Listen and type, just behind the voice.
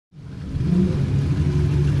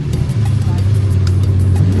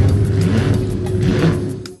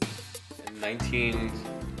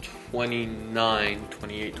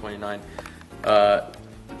28, 29,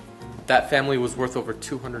 that family was worth over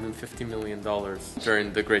 $250 million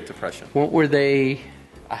during the Great Depression. What were they?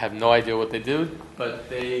 I have no idea what they did, but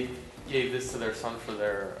they gave this to their son for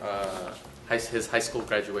their his high school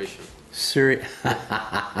graduation.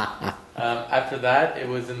 After that, it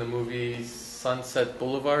was in the movie Sunset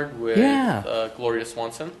Boulevard with Gloria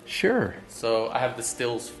Swanson. Sure. So I have the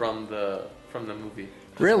stills from the movie.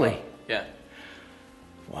 Really? Well. Yeah.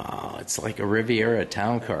 Wow, it's like a Riviera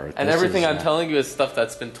town car. And everything I'm telling you is stuff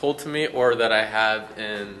that's been told to me or that I have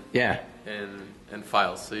in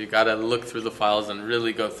files. So you got to look through the files and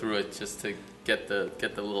really go through it just to get the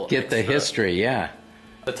little the history. Yeah.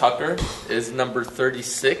 The Tucker is number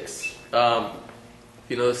 36.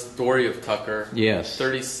 You know the story of Tucker. Yes.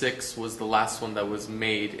 36 was the last one that was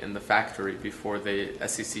made in the factory before the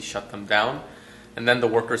SEC shut them down. And then the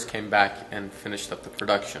workers came back and finished up the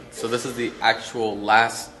production. So this is the actual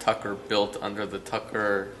last Tucker built under the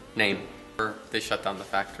Tucker name. They shut down the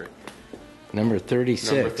factory. Number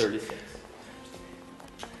 36. Number 36.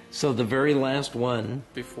 So the very last one.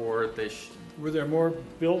 Before they... Were there more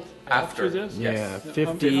built after this? Yeah, yes.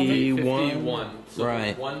 51. So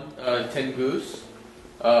right. 10 Goose,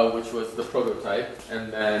 which was the prototype,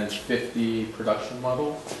 and then 50 production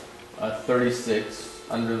model, 36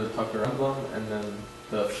 under the Tucker emblem, and then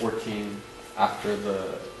the 14 after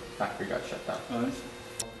the factory got shut down. Nice.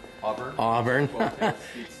 Auburn.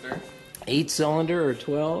 8-cylinder or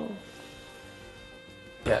 12?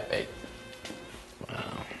 Yeah, 8.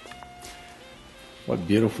 Wow. What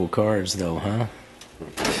beautiful cars, though, huh?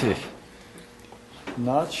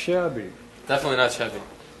 Not shabby. Definitely not Chevy.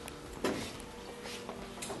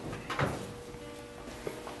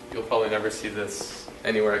 You'll probably never see this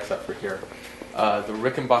anywhere except for here. The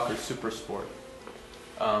Rickenbacker Super Sport.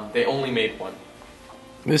 They only made one.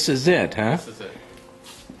 This is it, huh? This is it.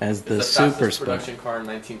 As the Super Super Sport. Sport. Production car in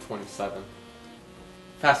 1927.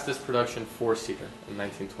 Fastest production 4-seater in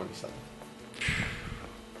 1927.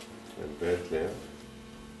 And Bentley,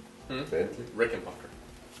 Bentley? Rickenbacker.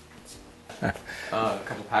 A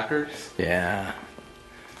couple Packards. Yeah.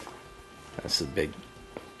 That's a big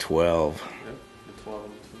 12. Yep, the 12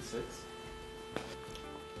 and the 26.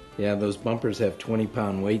 Yeah, those bumpers have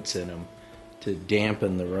 20-pound weights in them to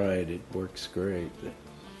dampen the ride. It works great.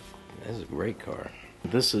 This is a great car.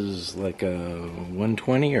 This is like a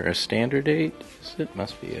 120 or a standard 8? It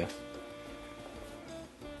must be a...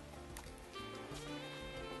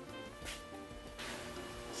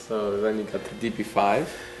 So then you got the DB5,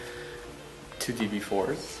 2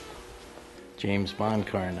 DB4s. James Bond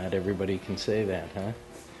car, not everybody can say that, huh?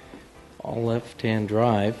 All left-hand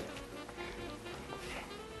drive.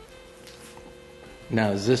 Now,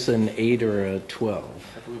 is this an 8 or a 12?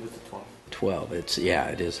 I believe it's a 12. 12. It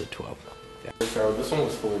is a 12. Yeah. So this one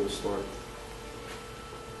was fully restored.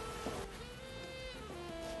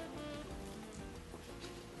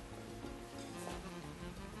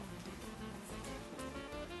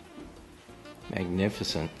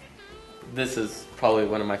 Magnificent. This is probably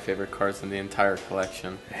one of my favorite cars in the entire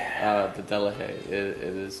collection. The Delahaye. It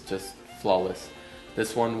is just flawless.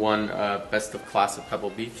 This one won Best of Class at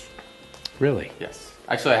Pebble Beach. Really? Yes.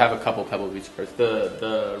 Actually, I have a couple Pebble Beach cars.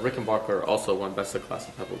 The Rickenbacker also won Best of Class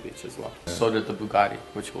at Pebble Beach as well. So did the Bugatti,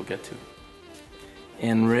 which we'll get to.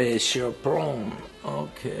 Enray Chopron.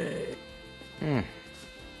 Okay.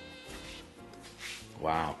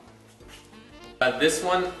 Wow. This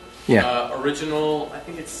one, original, I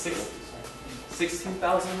think it's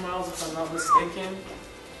 16,000 miles if I'm not mistaken.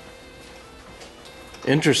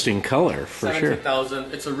 Interesting color, for sure.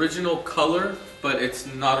 17,000. It's original color, but it's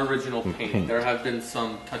not original paint. There have been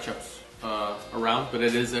some touch-ups around, but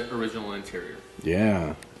it is an original interior.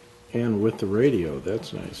 Yeah. And with the radio,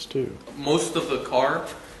 that's nice too. Most of the car,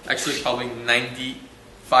 actually probably 95%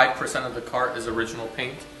 of the car is original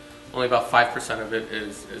paint. Only about 5% of it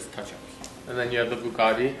is touch-ups. And then you have the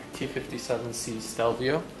Bugatti T57C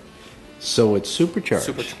Stelvio. So it's supercharged.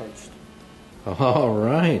 Supercharged. All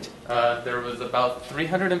right. There was about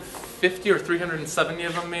 350 or 370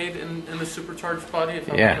 of them made in the supercharged body,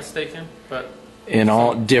 if I'm not mistaken. But in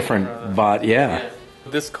all different yeah.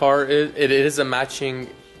 This car is a matching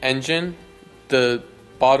engine. The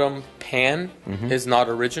bottom pan is not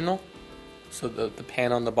original. So the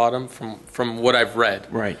pan on the bottom, from what I've read,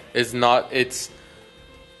 is not. It's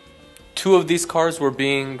two of these cars were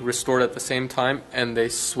being restored at the same time, and they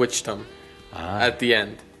switched them at the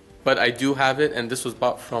end. But I do have it, and this was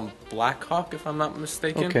bought from Blackhawk, if I'm not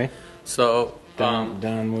mistaken. Okay. So Don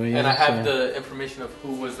Williams. and I have the information of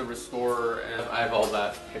who was the restorer, and I have all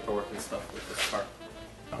that paperwork and stuff with this car.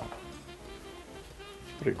 Oh.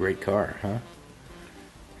 What a great car, huh?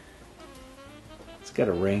 It's got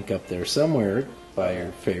to rank up there somewhere by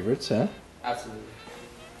your favorites, huh? Absolutely.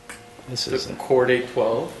 This The is a Corday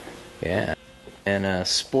 12. yeah, and a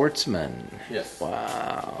Sportsman. Yes.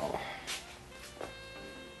 Wow.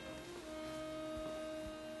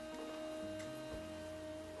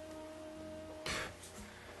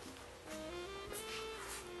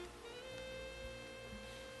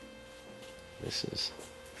 This is.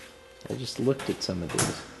 I just looked at some of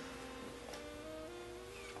these.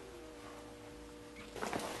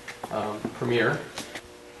 Premiere.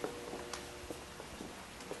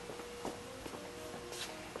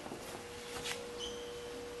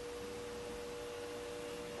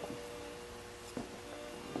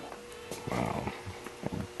 Wow, how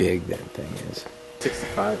big that thing is.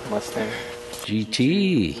 65 Mustang.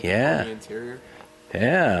 GT, yeah. The interior.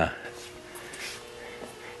 Yeah.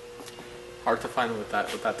 Hard to find with that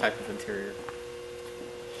type of interior.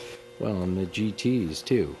 Well, and the GTs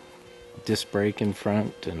too. Disc brake in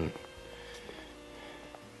front and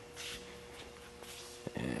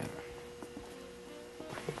yeah.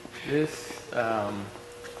 This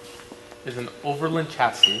is an Overland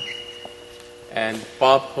chassis, and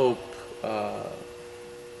Bob Hope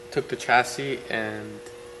took the chassis and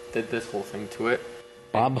did this whole thing to it.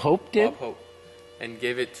 Bob Hope did? Bob Hope, and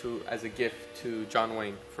gave it as a gift to John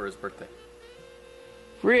Wayne for his birthday.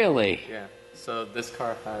 Really? Yeah. So this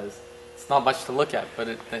car it's not much to look at, but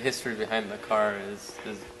the history behind the car is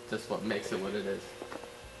just what makes it what it is.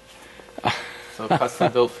 So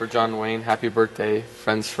custom built for John Wayne. Happy birthday,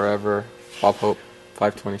 friends forever. Bob Hope,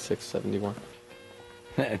 52671.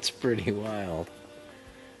 That's pretty wild.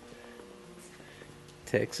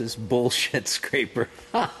 Texas bullshit scraper.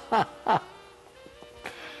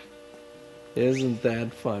 Isn't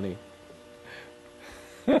that funny?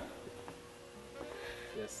 Yes,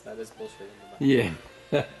 that is bullshit in the back. Yeah.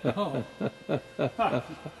 Oh.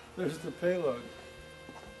 There's the payload.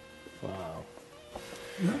 Wow.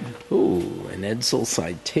 Ooh, an Edsel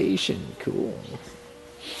Citation. Cool.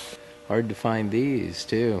 Hard to find these,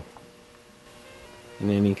 too.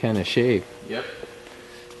 In any kind of shape. Yep.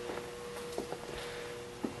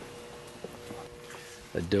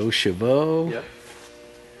 A Dos Chevaux. Yep.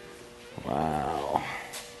 Wow.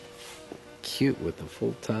 Cute with the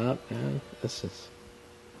full top, man. This is...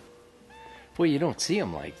 Boy, you don't see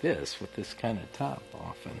them like this, with this kind of top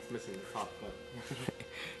often. It's missing the top, but...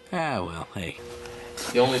 Ah, well, hey.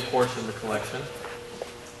 The only Porsche in the collection.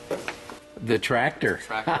 The tractor.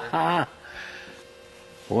 Tractor.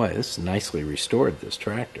 Boy, this is nicely restored, this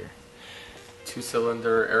tractor.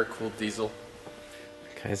 2-cylinder air-cooled diesel.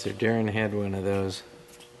 Kaiser Darren had one of those.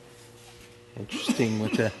 Interesting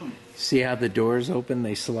with the... See how the doors open,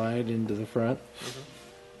 they slide into the front? Mm-hmm.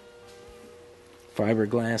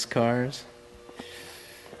 Fiberglass cars.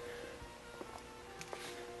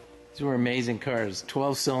 These were amazing cars.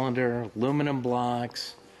 12-cylinder, aluminum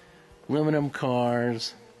blocks, aluminum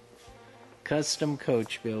cars, custom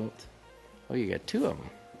coach built. Oh, you got two of them.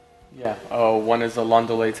 Yeah. Oh, one is a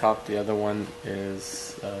Landaulet top. The other one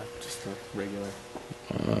is just a regular.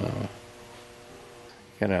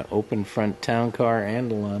 Got an open front town car and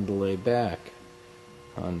a Landaulet back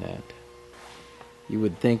on that. You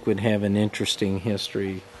would think would have an interesting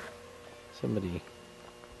history. Somebody...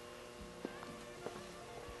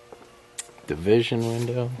 Division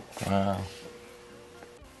window. Wow.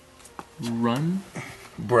 Brun?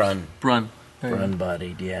 Brun Brun.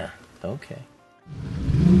 bodied, yeah. Okay.